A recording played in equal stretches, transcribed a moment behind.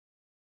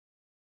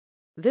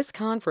This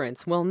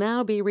conference will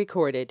now be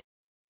recorded.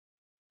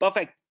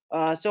 Perfect.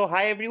 So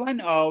hi everyone.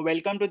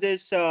 Welcome to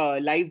this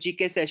live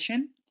GK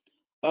session.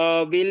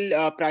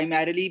 We'll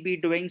primarily be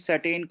doing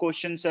certain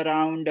questions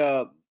around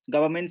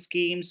government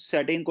schemes,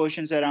 certain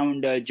questions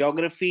around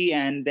geography,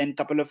 and then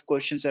couple of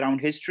questions around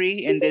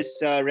history in this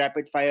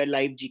rapid fire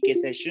live GK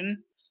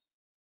session.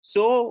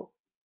 So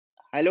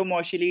hello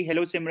Moshili,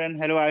 hello Simran,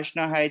 hello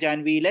Ashna, hi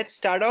Janvi. Let's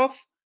start off.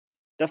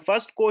 The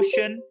first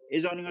question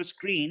is on your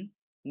screen.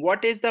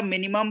 What is the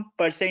minimum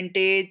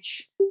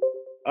percentage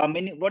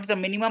what is the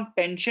minimum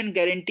pension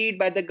guaranteed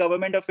by the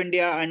government of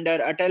India under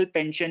Atal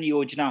Pension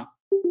Yojana?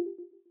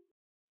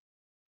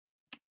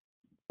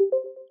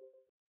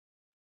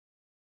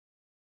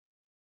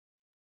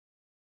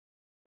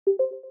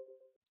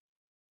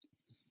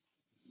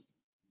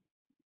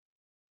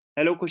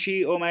 Hello,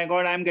 Kushi. Oh my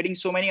God, I'm getting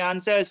so many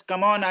answers.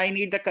 Come on, I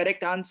need the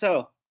correct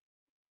answer.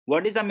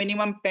 What is the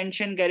minimum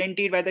pension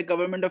guaranteed by the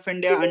government of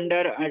India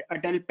under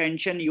Atal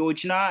Pension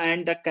Yojana?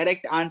 And the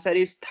correct answer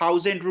is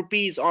 1,000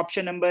 rupees.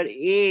 Option number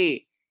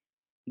A.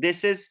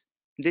 This is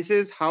this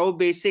is how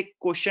basic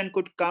question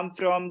could come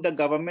from the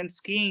government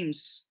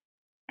schemes,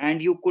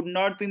 and you could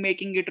not be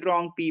making it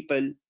wrong,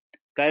 people.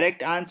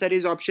 Correct answer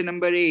is option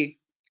number A.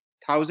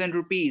 1,000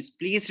 rupees.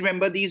 Please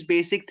remember these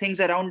basic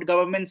things around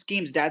government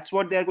schemes. That's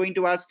what they're going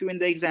to ask you in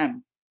the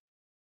exam.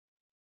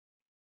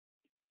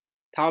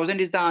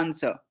 1,000 is the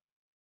answer.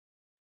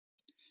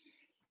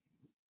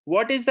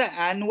 What is the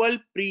annual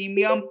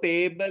premium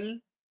payable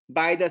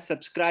by the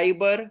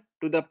subscriber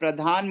to the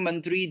Pradhan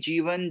Mantri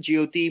Jeevan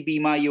Jyoti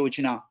Bima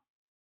Yojana?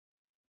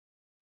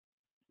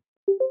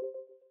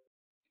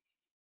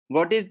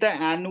 What is the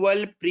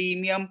annual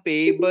premium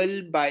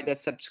payable by the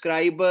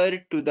subscriber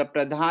to the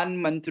Pradhan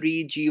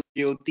Mantri Jeevan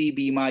Jyoti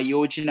Bima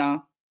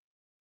Yojana?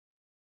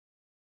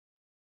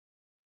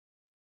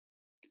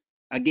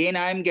 Again,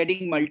 I am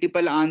getting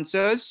multiple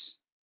answers.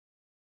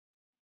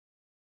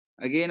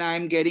 Again, I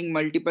am getting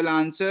multiple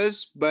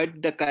answers,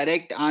 but the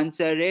correct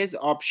answer is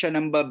option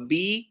number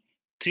B,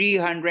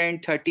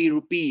 330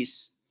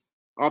 rupees.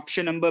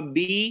 Option number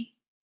B,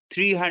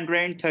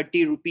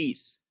 330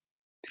 rupees.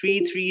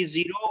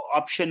 330,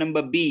 option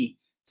number B.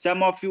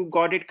 Some of you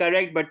got it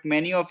correct, but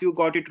many of you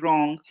got it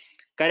wrong.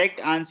 Correct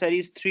answer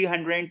is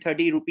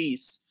 330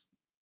 rupees.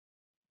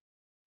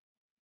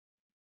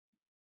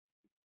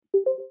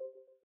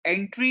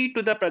 Entry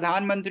to the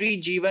Pradhan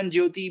Mantri Jeevan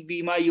Jyoti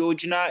Bima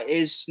Yojana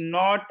is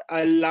not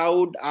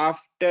allowed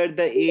after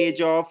the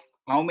age of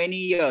how many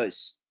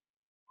years?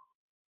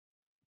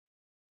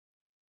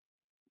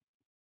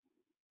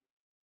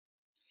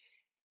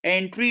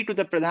 Entry to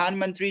the Pradhan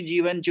Mantri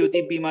Jeevan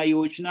Jyoti Bima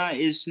Yojana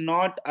is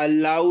not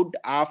allowed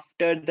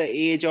after the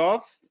age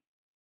of.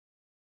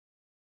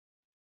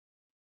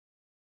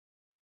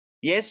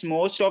 Yes,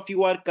 most of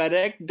you are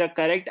correct. The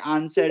correct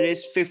answer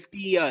is 50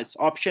 years.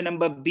 Option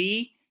number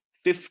B,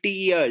 50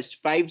 years.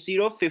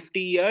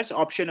 50 years.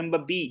 Option number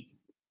B.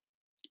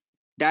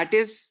 That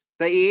is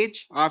the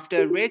age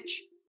after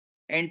which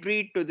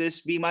entry to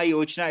this Bima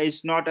Yojana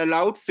is not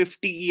allowed,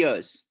 50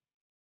 years.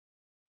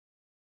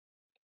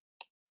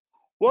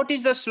 What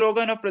is the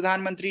slogan of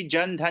Pradhan Mantri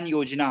Jan Dhan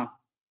Yojana?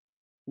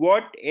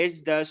 What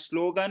is the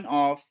slogan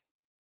of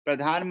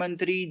Pradhan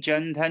Mantri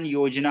Jan Dhan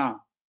Yojana?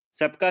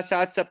 सबका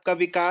साथ सबका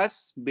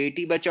विकास,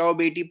 बेटी बचाओ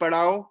बेटी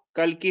पढ़ाओ,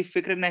 कल की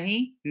फिक्र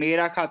नहीं,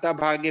 मेरा खाता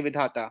भाग्य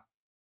विधाता.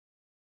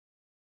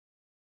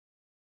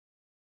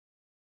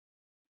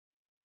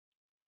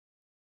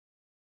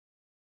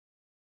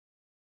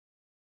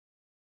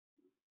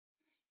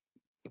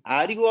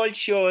 Are you all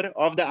sure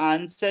of the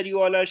answer you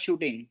all are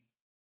shooting?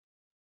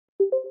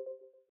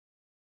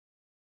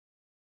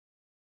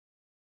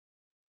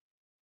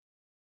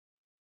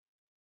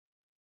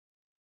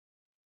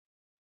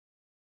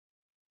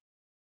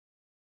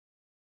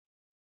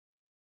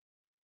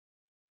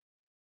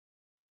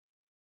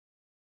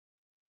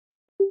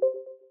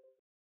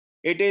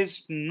 It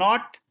is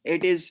not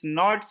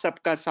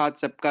सबका साथ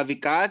सबका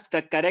विकास.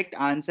 The correct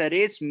answer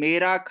is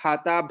मेरा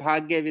खाता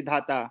भाग्य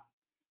विधाता.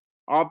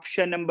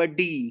 Option number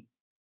D.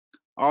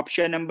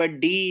 Option number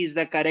D is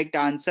the correct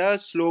answer.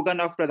 Slogan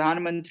of Pradhan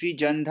Mantri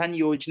Jan Dhan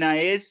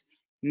Yojana is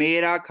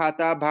मेरा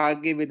खाता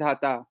भाग्य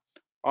विधाता.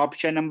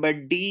 Option number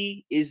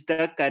D is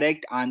the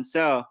correct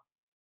answer.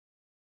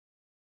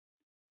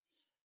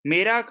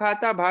 मेरा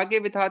खाता भाग्य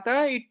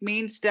विधाता, it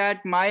means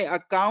that my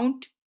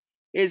account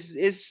is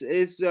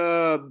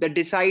the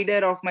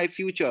decider of my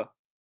future.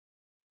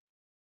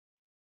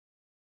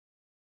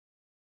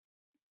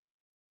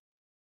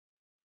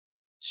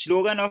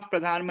 Slogan of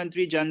Pradhan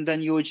Mantri Jan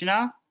Dhan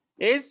Yojana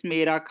is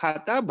मेरा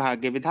खाता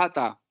भाग्य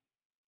विधाता.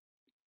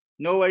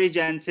 No worries,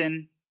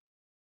 Jansen.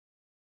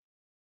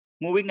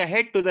 Moving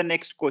ahead to the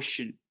next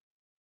question.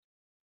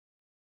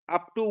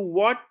 Up to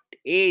what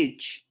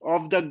age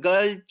of the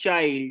girl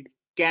child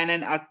can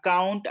an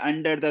account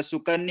under the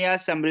Sukanya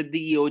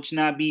Samriddhi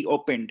Yojana be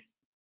opened?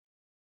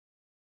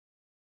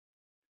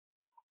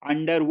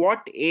 Under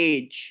what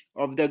age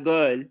of the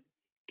girl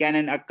can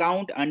an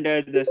account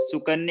under the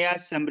Sukanya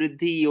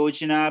Samriddhi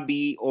Yojana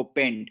be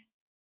opened?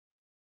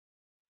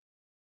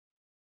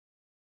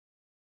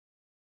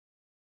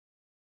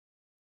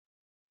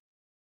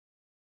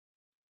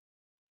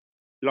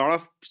 Lot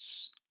of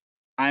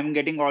I'm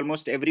getting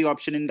almost every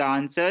option in the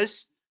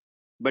answers,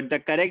 but the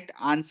correct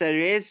answer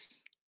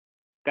is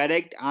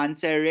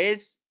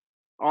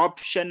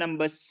option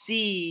number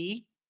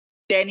C,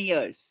 10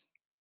 years.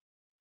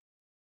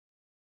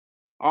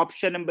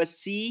 Option number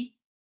C,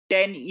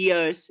 10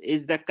 years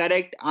is the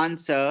correct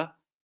answer.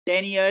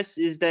 10 years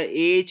is the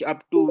age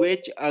up to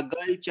which a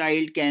girl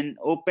child can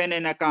open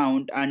an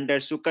account under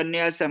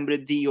Sukanya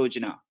Samriddhi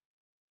Yojana.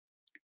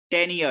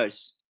 10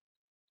 years.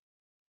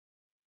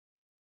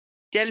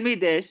 Tell me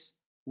this,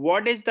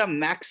 what is the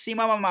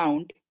maximum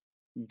amount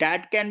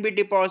that can be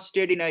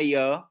deposited in a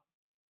year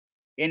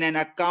in an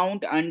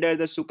account under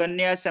the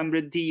Sukanya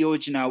Samriddhi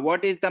Yojana?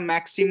 What is the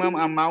maximum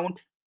amount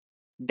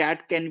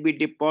that can be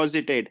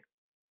deposited?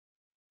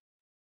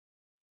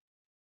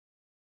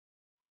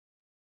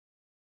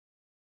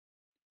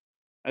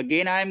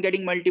 Again, I am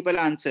getting multiple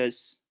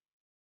answers.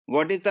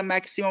 What is the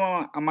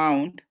maximum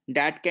amount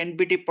that can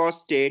be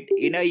deposited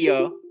in a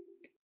year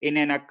in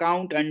an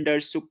account under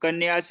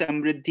Sukanya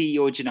Samriddhi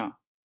Yojana?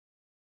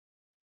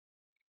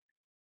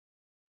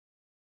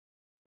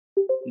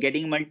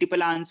 Getting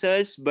multiple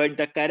answers, but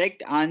the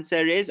correct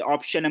answer is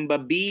option number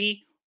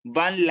B,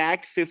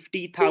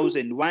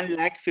 1,50,000.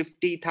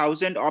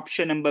 1,50,000,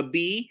 option number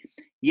B.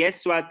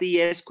 Yes, Swati,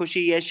 yes,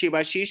 Khushi, yes,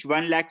 Shivashish.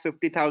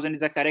 1,50,000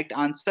 is the correct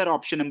answer.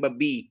 Option number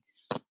B.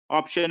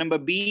 Option number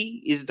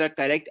B is the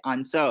correct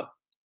answer.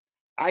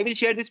 I will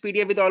share this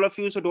PDF with all of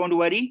you, so don't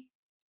worry.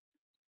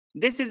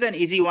 This is an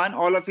easy one.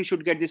 All of you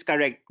should get this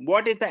correct.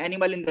 What is the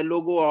animal in the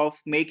logo of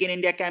Make in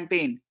India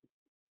campaign?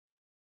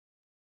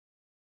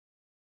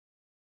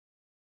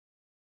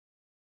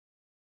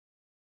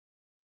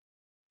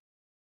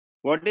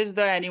 What is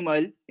the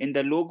animal in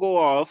the logo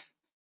of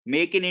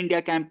Make in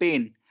India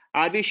campaign?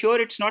 Are we sure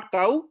it's not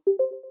cow?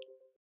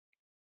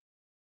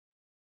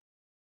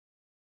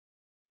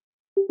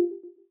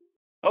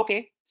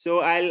 Okay, so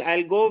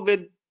I'll go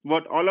with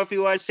what all of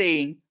you are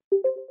saying,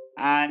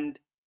 and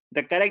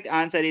the correct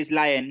answer is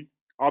lion.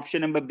 Option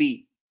number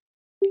B.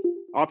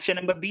 Option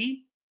number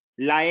B,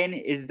 lion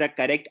is the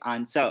correct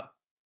answer.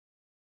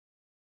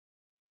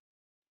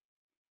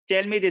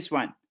 Tell me this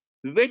one.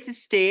 Which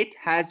state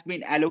has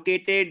been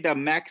allocated the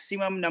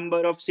maximum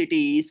number of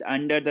cities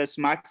under the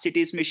Smart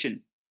Cities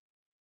mission?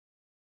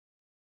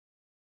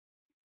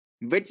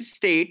 Which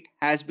state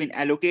has been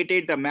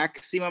allocated the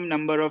maximum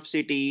number of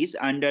cities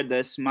under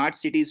the Smart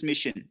Cities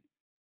mission?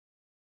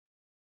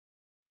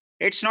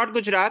 It's not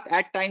Gujarat.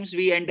 At times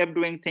we end up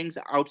doing things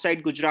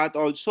outside Gujarat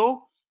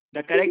also.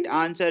 The correct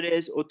answer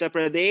is Uttar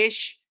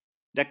Pradesh.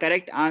 The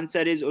correct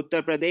answer is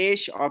Uttar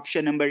Pradesh,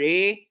 option number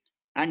A.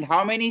 And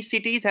how many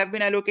cities have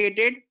been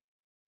allocated?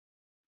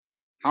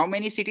 How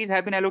many cities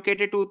have been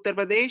allocated to Uttar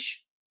Pradesh?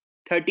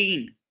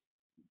 13.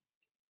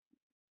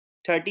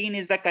 13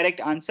 is the correct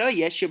answer.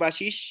 Yes,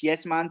 Shibashish.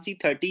 Yes, Mansi.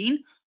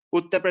 13.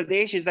 Uttar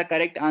Pradesh is the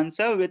correct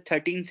answer, with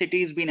 13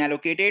 cities being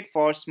allocated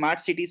for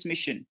Smart Cities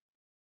mission.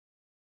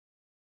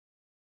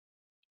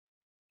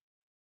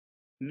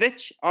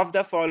 Which of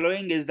the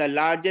following is the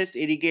largest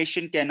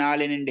irrigation canal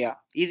in India?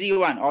 Easy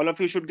one. All of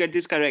you should get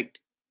this correct.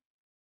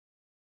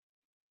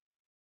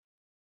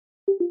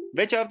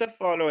 Which of the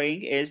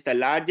following is the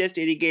largest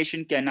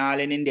irrigation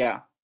canal in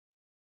India?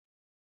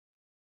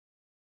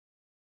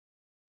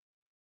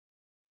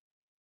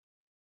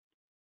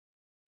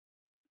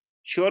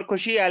 Sure,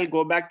 Khushi, I'll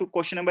go back to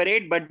question number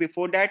 8, but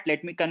before that,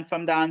 let me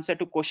confirm the answer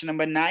to question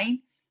number 9.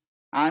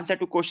 Answer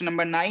to question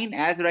number 9,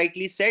 as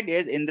rightly said,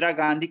 is Indira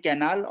Gandhi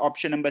Canal,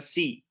 option number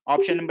C.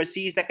 Option number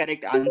C is the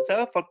correct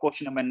answer for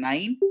question number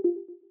 9.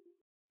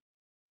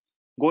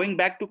 Going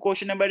back to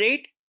question number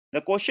 8, the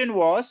question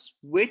was,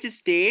 which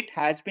state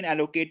has been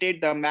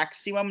allocated the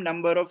maximum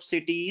number of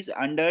cities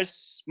under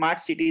Smart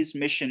Cities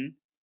mission?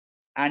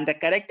 And the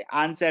correct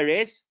answer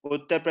is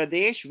Uttar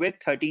Pradesh with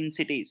 13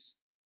 cities.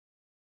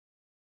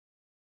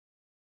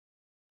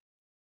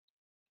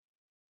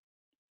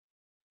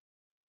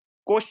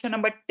 Question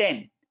number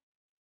 10.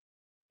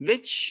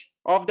 Which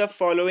of the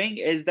following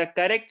is the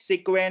correct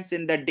sequence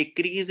in the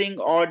decreasing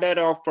order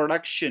of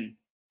production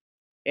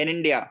in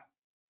India?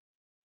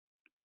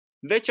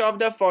 Which of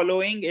the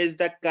following is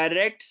the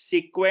correct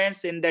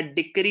sequence in the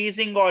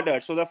decreasing order?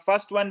 So the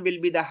first one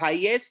will be the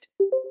highest,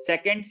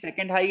 second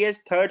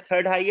highest, third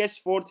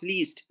highest, fourth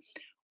least.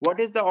 What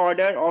is the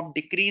order of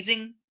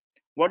decreasing?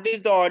 What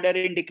is the order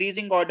in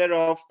decreasing order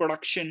of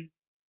production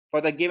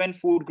for the given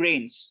food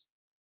grains?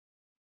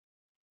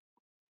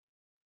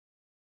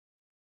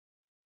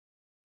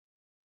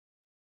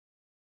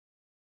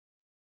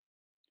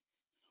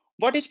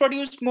 What is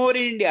produced more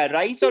in India,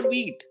 rice or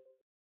wheat?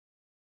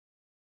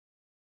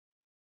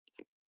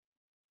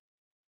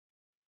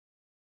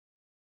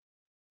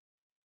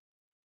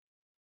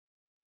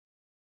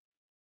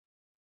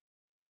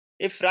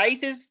 If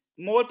rice is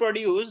more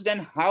produced,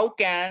 then how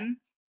can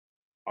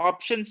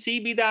option C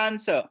be the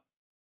answer?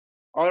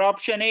 Or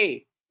option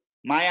A?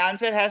 My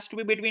answer has to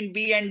be between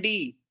B and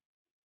D.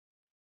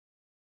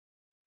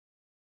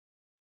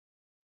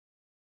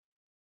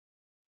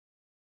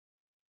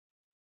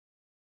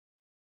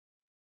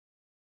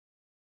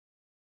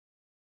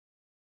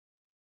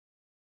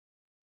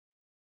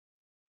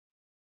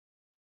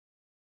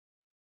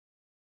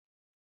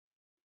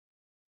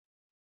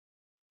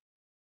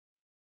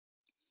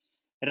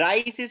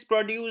 Rice is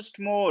produced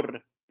more.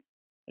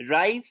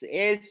 Rice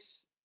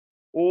is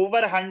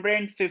over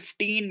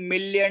 115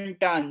 million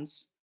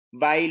tons,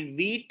 while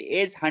wheat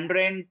is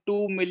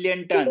 102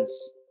 million tons.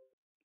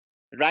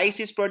 Rice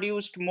is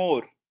produced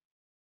more.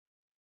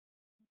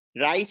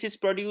 Rice is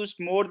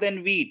produced more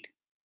than wheat.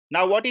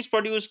 Now, what is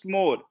produced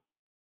more?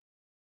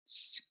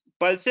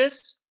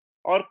 Pulses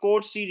or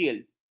coarse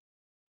cereal?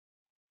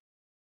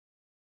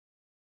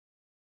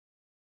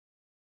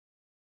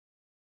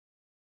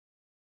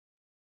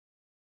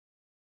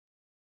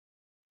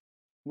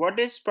 What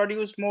is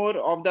produced more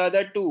of the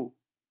other two?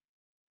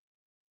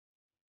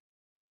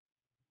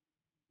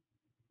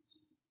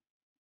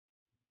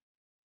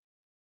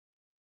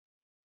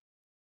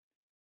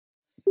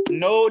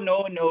 No,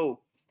 no,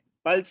 no.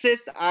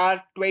 Pulses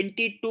are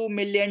 22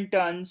 million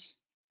tons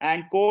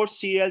and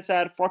coarse cereals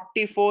are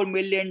 44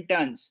 million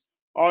tons,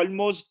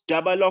 almost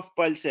double of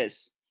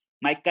pulses.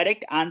 My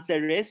correct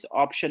answer is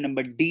option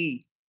number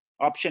D.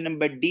 Option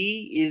number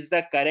D is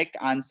the correct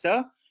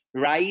answer.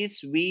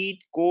 Rice,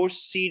 wheat,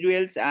 coarse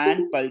cereals,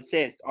 and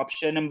pulses.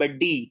 Option number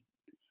D.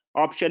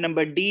 Option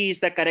number D is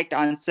the correct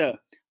answer.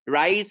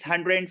 Rice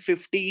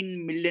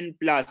 115 million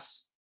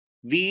plus.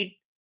 Wheat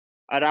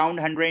around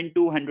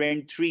 102,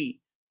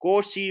 103.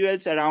 Coarse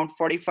cereals around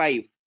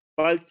 45.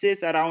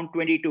 Pulses around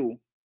 22.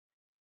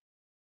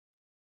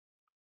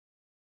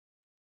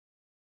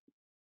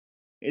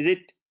 Is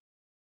it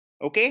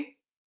okay?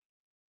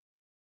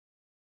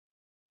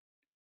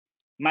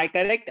 My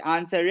correct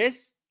answer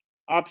is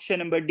option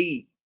number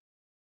D.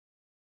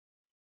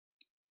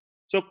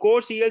 So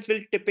coarse cereals will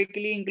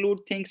typically include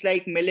things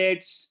like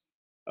millets,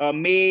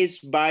 maize,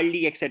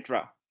 barley,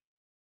 etc.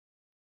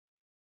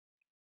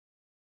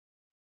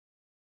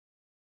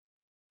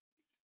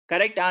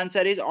 Correct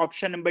answer is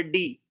option number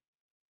D.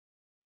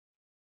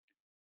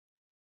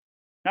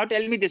 Now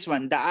tell me this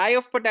one. The eyes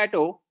of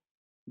potato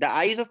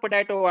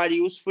are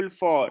useful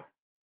for.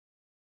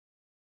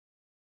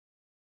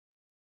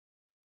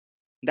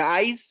 The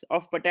eyes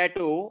of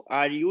potato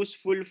are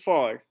useful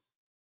for.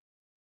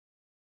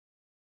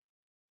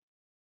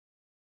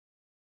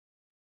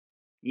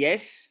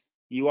 Yes,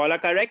 you all are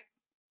correct.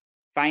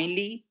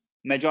 Finally,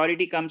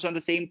 majority comes on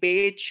the same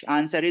page.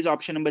 Answer is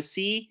option number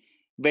C,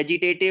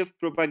 vegetative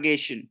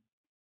propagation.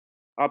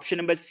 Option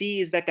number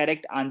C is the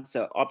correct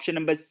answer. Option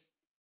number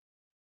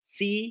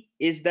C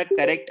is the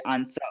correct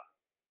answer.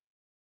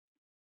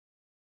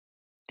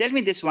 Tell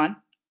me this one.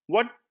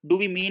 What do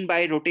we mean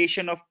by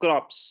rotation of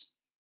crops?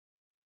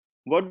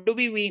 What do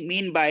we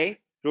mean by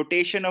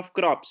rotation of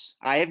crops?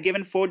 I have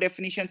given four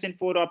definitions in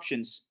four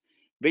options.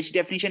 Which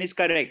definition is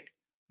correct?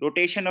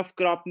 Rotation of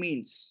crop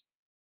means.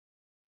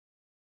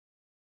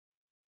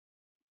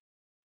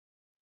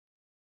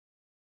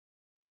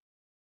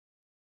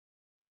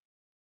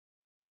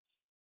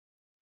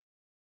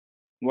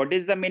 What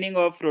is the meaning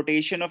of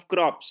rotation of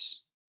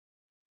crops?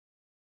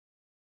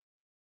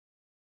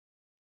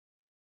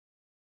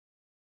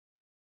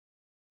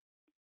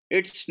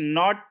 It's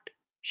not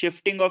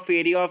shifting of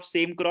area of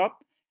same crop.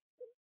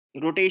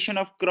 Rotation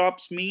of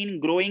crops mean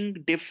growing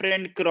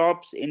different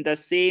crops in the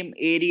same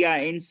area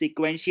in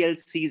sequential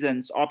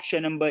seasons.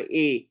 Option number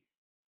A.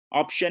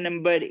 Option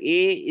number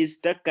A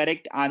is the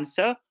correct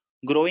answer.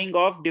 Growing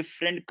of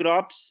different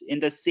crops in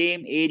the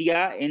same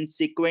area in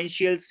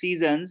sequential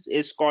seasons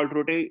is called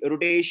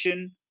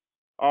rotation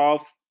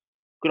of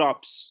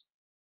crops.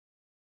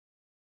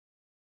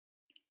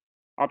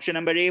 Option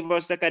number A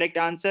was the correct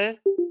answer.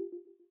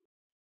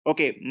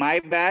 Okay,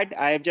 my bad.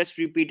 I have just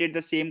repeated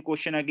the same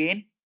question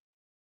again.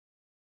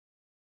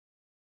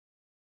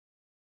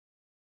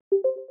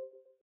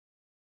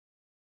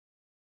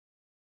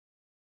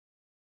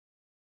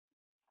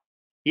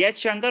 Yes,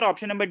 Shankar,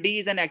 option number D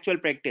is an actual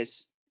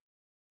practice.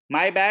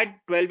 My bad,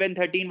 12 and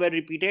 13 were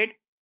repeated.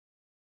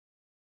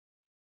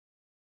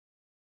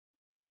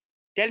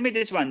 Tell me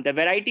this one. The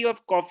variety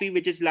of coffee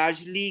which is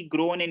largely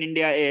grown in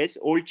India is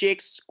Old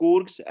Chicks,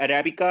 Coorgs,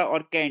 Arabica,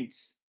 or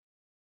Kents?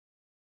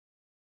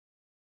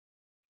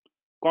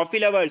 Coffee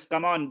lovers,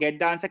 come on, get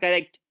the answer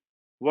correct.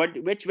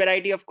 Which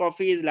variety of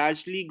coffee is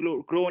largely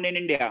grown in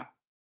India?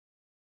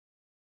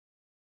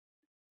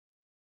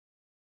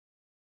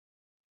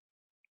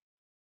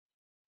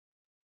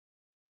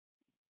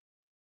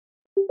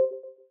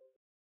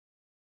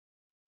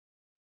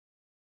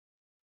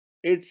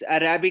 It's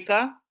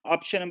Arabica.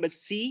 Option number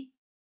C.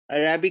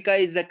 Arabica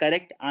is the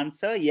correct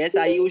answer. Yes,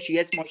 Ayush.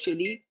 Yes,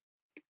 Moshili.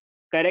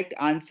 Correct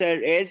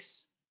answer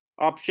is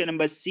option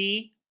number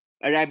C.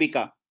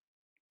 Arabica.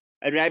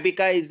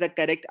 Arabica is the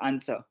correct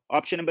answer.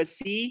 Option number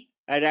C.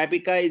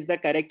 Arabica is the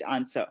correct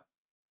answer.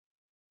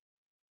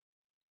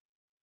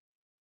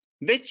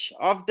 Which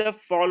of the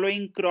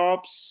following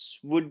crops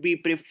would be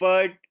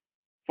preferred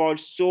for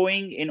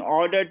sowing in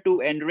order to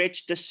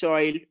enrich the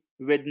soil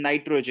with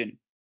nitrogen?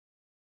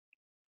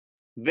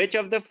 Which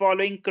of the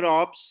following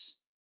crops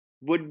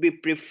would be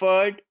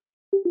preferred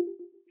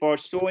for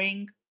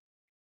sowing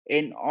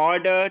in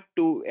order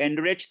to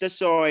enrich the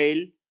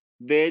soil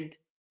with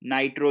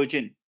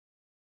nitrogen?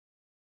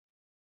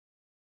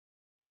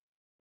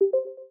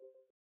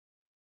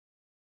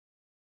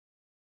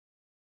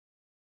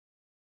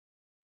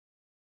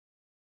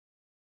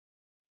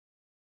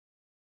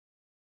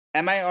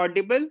 Am I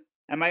audible?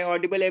 Am I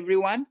audible,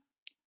 everyone?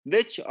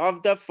 Which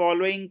of the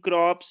following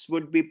crops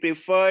would be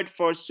preferred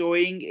for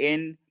sowing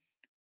in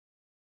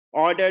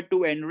order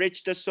to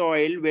enrich the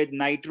soil with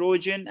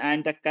nitrogen?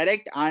 And the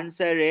correct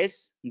answer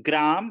is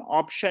gram.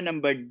 Option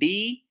number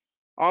D.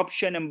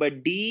 Option number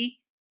D.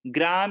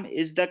 Gram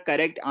is the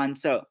correct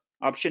answer.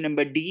 Option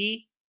number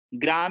D.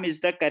 Gram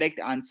is the correct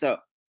answer.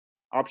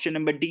 Option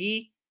number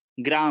D.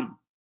 Gram.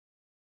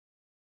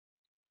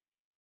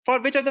 For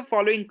which of the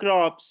following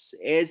crops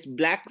is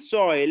black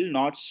soil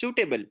not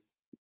suitable?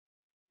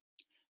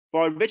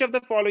 For which of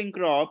the following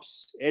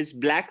crops is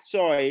black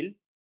soil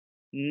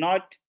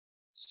not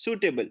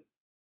suitable?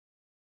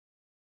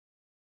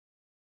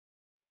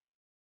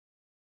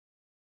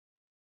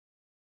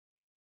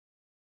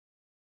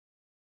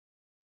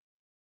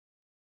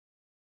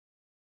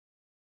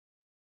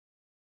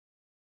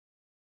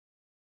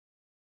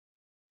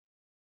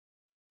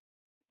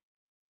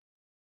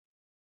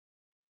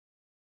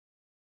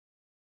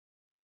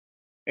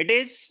 It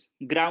is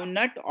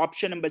groundnut.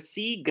 Option number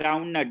C,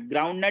 groundnut.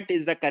 Groundnut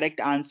is the correct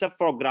answer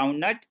for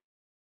groundnut.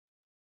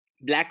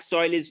 Black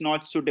soil is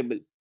not suitable.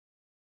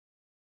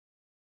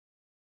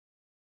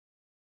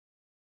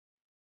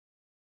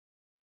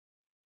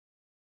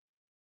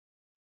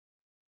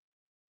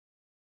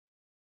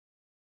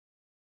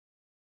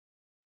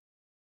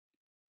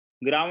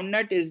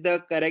 Groundnut is the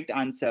correct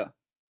answer.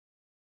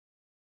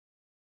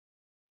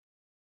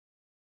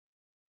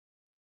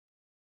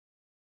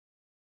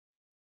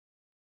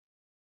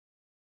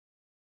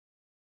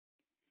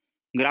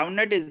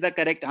 Groundnut is the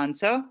correct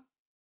answer.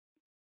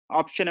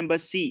 Option number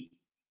C.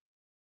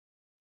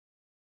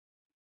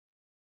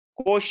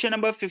 Question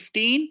number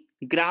 15.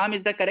 Gram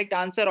is the correct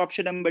answer.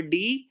 Option number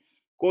D.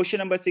 Question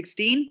number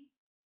 16.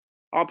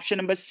 Option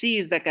number C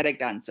is the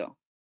correct answer.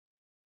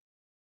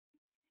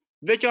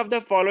 Which of the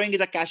following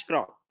is a cash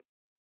crop?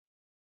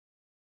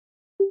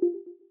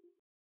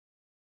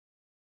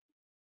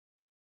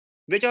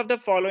 Which of the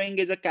following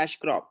is a cash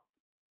crop?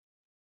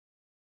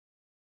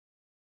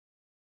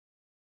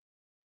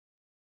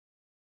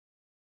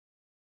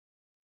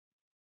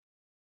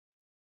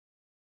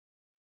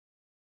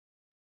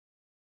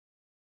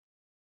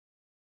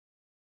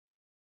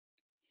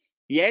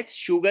 Yes,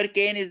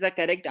 sugarcane is the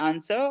correct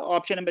answer.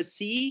 Option number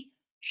C,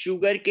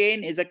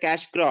 sugarcane is a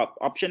cash crop.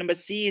 Option number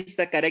C is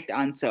the correct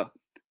answer.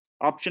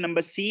 Option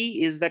number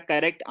C is the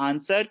correct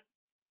answer.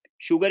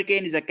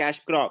 Sugarcane is a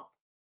cash crop.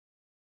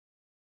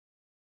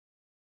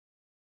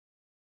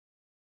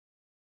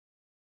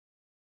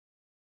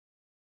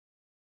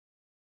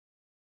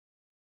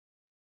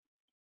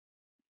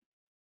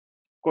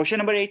 Question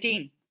number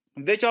 18.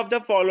 Which of the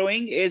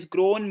following is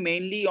grown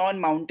mainly on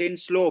mountain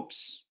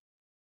slopes?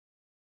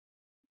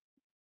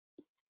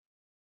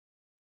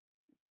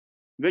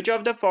 Which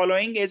of the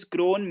following is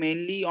grown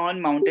mainly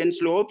on mountain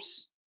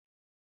slopes?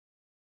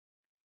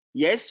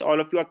 Yes, all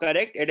of you are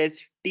correct. It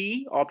is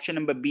T, option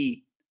number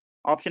B.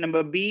 Option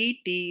number B,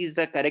 T is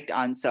the correct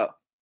answer.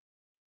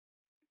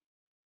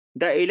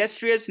 The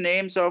illustrious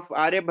names of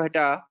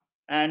Aryabhata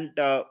and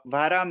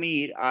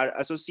Varamir are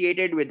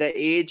associated with the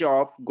age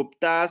of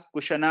Guptas,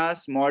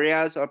 Kushanas,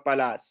 Mauryas, or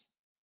Palas.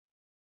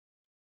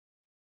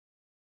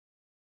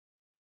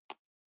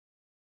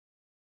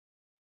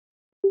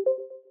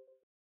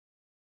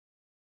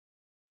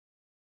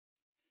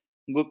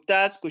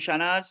 Guptas,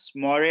 Kushanas,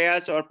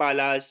 Mauryas, or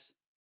Palas.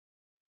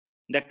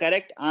 The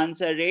correct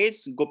answer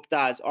is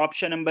Guptas.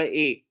 Option number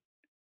A.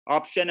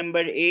 Option number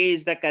A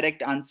is the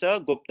correct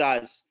answer,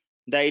 Guptas.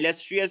 The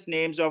illustrious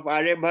names of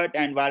Aryabhat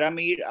and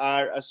Varamir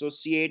are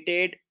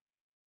associated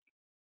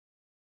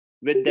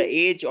with the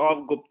age of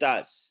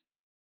Guptas.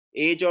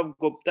 Age of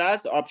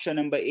Guptas, option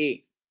number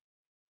A.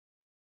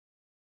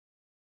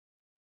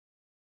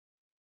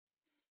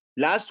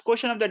 Last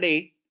question of the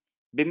day.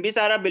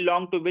 Bimbisara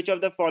belonged to which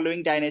of the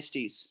following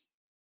dynasties?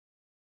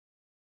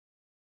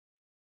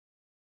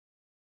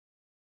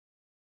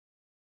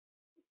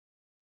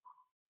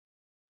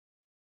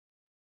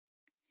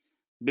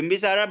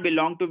 Bimbisara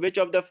belonged to which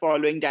of the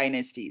following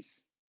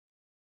dynasties?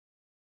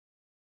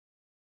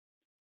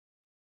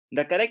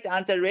 The correct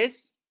answer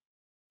is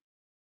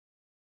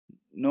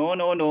no,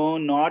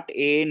 not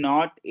A,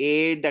 not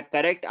A. The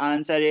correct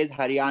answer is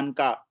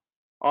Haryanka.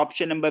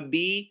 Option number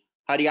B,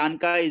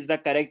 Haryanka is the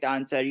correct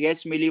answer.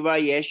 Yes,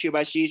 Miliva, yes,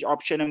 Shivashish.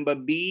 Option number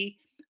B,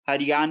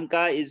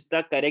 Haryanka is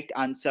the correct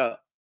answer.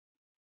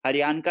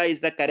 Haryanka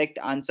is the correct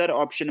answer.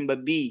 Option number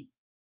B.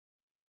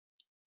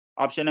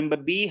 Option number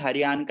B,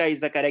 Haryanka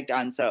is the correct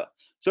answer.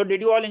 So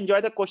did you all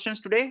enjoy the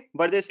questions today?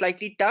 Were they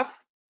slightly tough?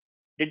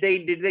 Did they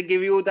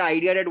give you the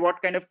idea that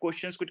what kind of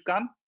questions could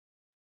come?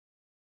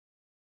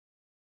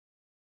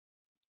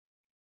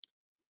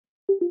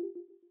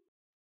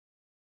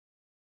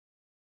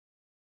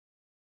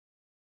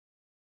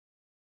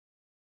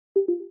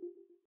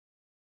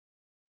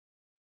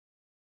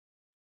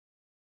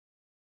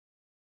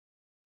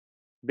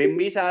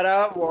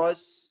 Bimbisara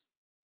was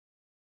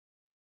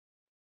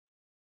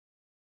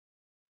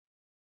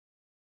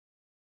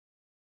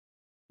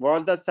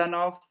the son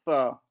of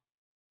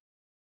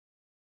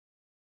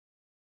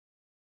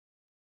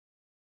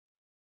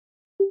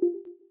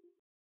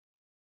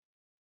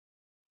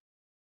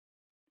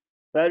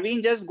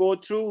Parveen, just go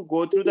through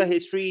the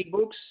history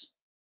books.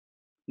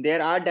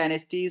 There are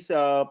dynasties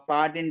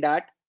part in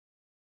that.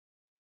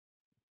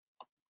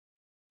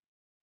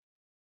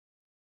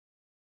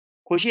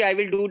 Khushi, I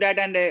will do that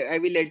and I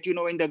will let you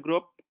know in the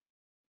group.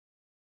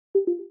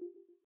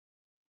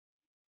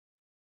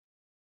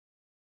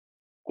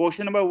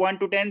 Question number 1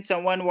 to 10,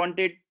 someone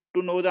wanted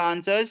to know the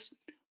answers.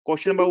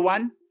 Question number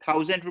 1,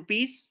 1000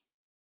 rupees.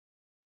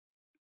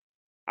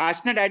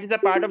 Ashna, that is a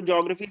part of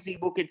geography's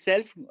ebook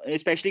itself,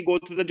 especially go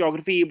through the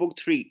geography ebook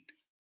 3.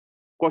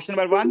 Question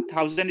number 1,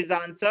 1000 is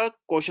the answer.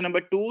 Question number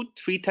 2,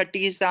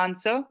 330 is the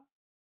answer.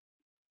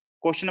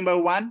 Question number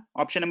 1,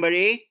 option number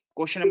A.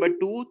 Question number 2,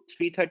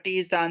 330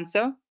 is the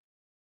answer.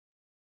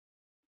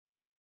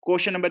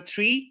 Question number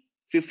 3,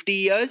 50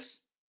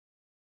 years.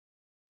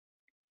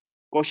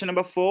 Question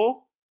number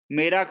 4,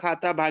 Mera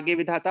Khata Bhagya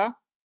Vidhata.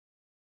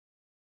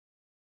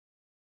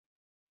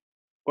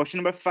 Question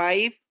number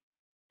 5,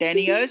 10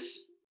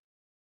 years.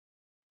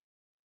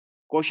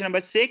 Question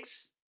number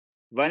 6,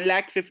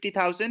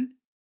 1,50,000.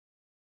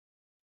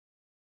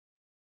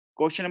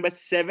 Question number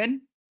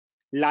 7,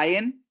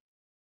 lion.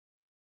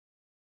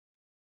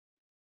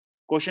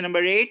 Question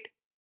number 8,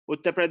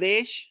 Uttar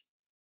Pradesh.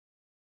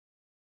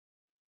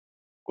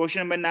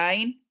 Question number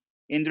 9,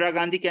 Indira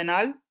Gandhi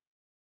Canal.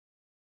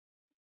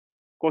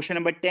 Question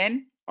number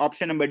 10,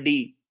 option number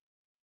D.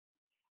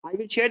 I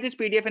will share this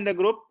PDF in the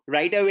group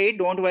right away.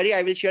 Don't worry,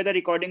 I will share the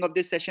recording of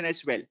this session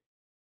as well.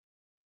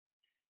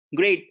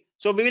 Great.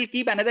 So we will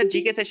keep another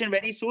GK session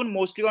very soon,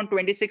 mostly on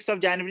 26th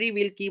of January.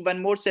 We'll keep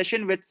one more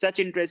session with such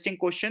interesting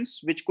questions,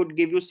 which could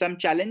give you some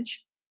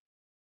challenge.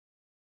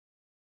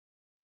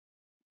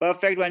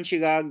 Perfect,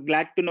 Vanshika.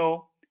 Glad to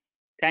know.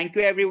 Thank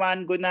you,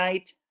 everyone. Good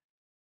night.